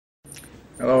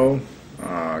Hello,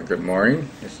 good morning.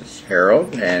 This is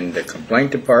Harold, and the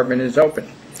complaint department is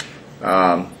open.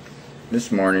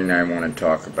 This morning I want to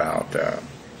talk about a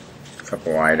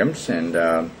couple items,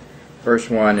 and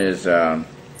first one is, have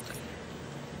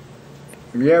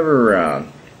you ever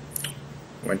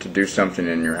went to do something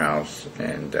in your house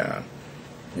and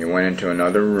you went into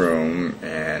another room,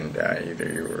 and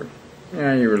either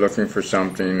you were looking for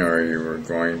something or you were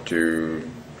going to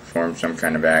perform some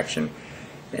kind of action,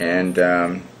 and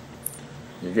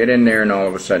you get in there and all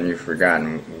of a sudden you've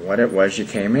forgotten what it was you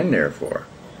came in there for.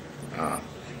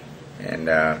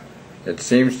 It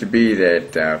seems to be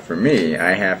that for me,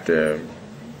 I have to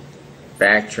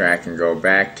backtrack and go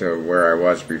back to where I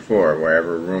was before,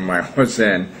 wherever room I was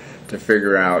in, to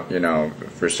figure out,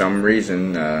 for some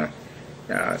reason,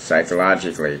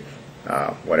 psychologically,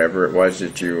 whatever it was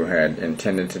that you had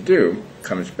intended to do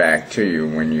comes back to you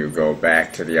when you go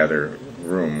back to the other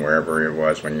room, wherever it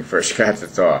was when you first got the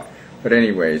thought. But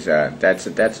anyways, that's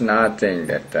an odd thing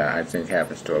that I think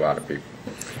happens to a lot of people.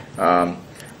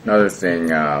 Another thing,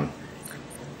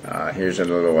 here's a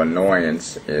little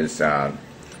annoyance, is you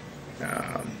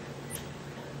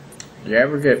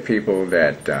ever get people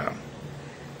that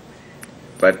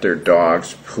let their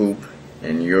dogs poop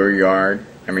in your yard?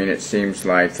 I mean, it seems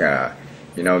like, they're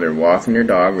walking their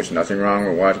dog. There's nothing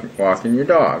wrong with walking your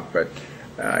dog, but,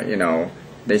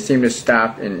 they seem to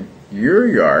stop in your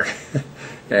yard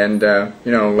and,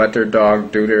 let their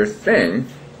dog do their thing,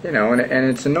 and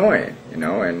it's annoying,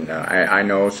 and I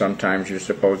know sometimes you're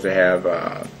supposed to have,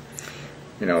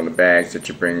 the bags that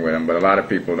you bring with them, but a lot of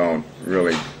people don't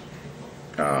really,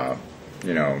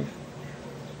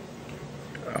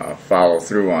 follow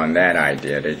through on that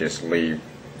idea. They just leave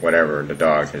whatever the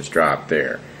dog has dropped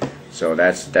there. So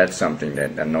that's something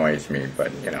that annoys me,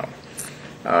 but,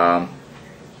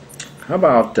 how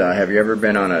about, have you ever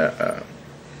been on a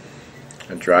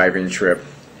driving trip,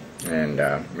 and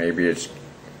maybe it's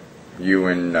you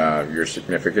and your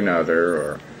significant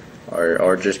other,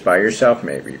 or just by yourself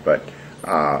maybe, but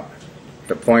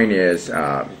the point is,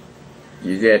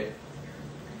 you get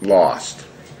lost,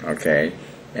 okay,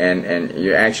 and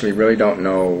you actually really don't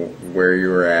know where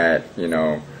you're at,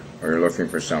 or you're looking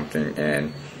for something,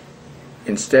 and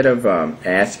instead of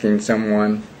asking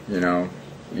someone,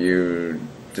 you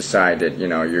decide that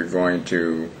you're going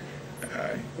to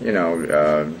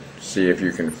see if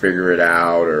you can figure it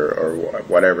out, or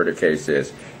whatever the case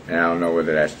is. And I don't know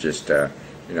whether that's just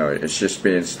it's just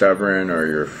being stubborn, or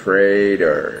you're afraid,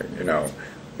 or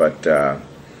but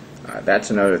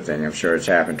that's another thing. I'm sure it's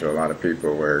happened to a lot of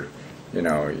people where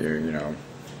oh,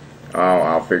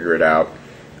 I'll figure it out,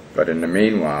 but in the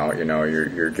meanwhile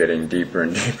you're getting deeper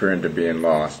and deeper into being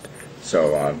lost.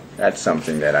 So that's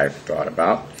something that I've thought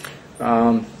about.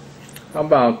 How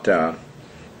about, you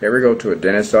ever go to a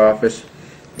dentist's office?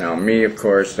 Now, me, of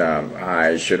course,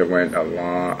 I should have went a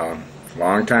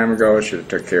long time ago. Should have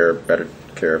took better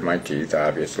care of my teeth,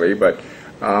 obviously. But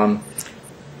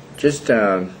just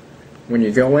when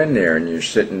you go in there and you're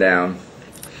sitting down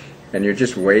and you're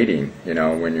just waiting,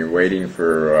 when you're waiting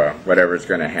for whatever's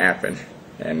going to happen,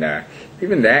 and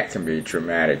even that can be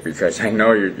traumatic, because I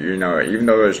know even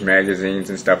though there's magazines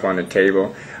and stuff on the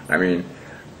table, I mean,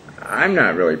 I'm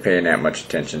not really paying that much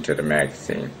attention to the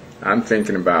magazine. I'm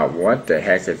thinking about, what the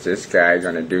heck is this guy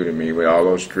going to do to me with all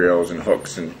those drills and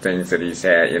hooks and things that he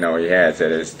has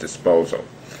at his disposal.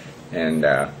 And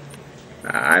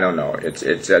I don't know.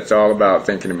 It's all about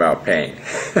thinking about pain.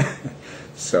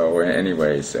 So,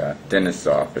 anyways, dentist's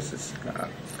office is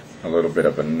a little bit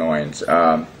of annoyance.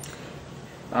 How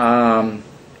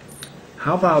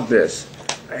about this?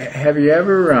 Have you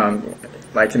ever,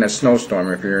 like in a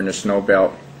snowstorm, if you're in a snow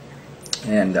belt,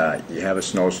 and you have a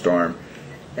snowstorm,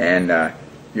 and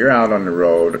you're out on the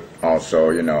road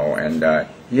also, and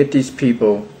you get these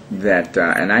people that,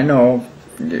 and I know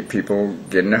people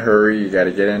get in a hurry, you got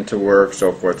to get into work,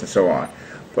 so forth and so on,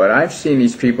 but I've seen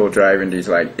these people driving these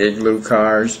like igloo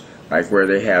cars, like where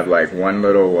they have like one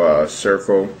little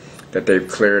circle that they've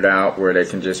cleared out where they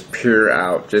can just peer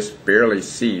out, just barely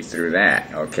see through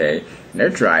that, okay, and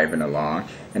they're driving along,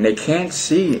 and they can't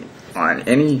see on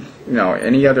any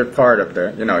other part of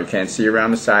the, you can't see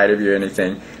around the side of you or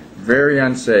anything. Very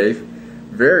unsafe,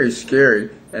 very scary,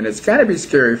 and it's got to be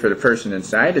scary for the person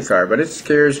inside the car, but it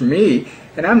scares me,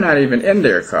 and I'm not even in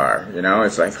their car,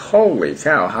 it's like, holy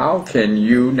cow, how can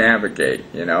you navigate,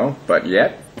 but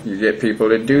yet you get people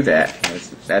that do that.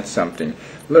 That's something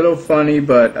a little funny,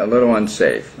 but a little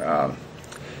unsafe.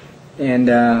 And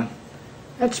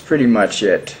that's pretty much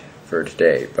it for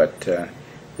today, but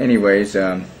anyways,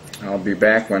 I'll be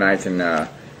back when I can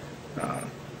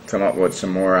come up with some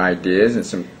more ideas and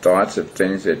some thoughts of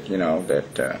things that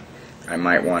that I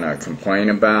might want to complain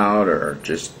about, or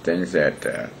just things that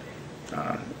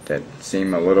that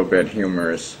seem a little bit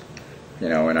humorous,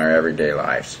 in our everyday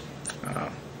lives.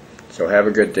 So have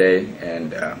a good day,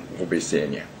 and we'll be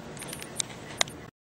seeing you.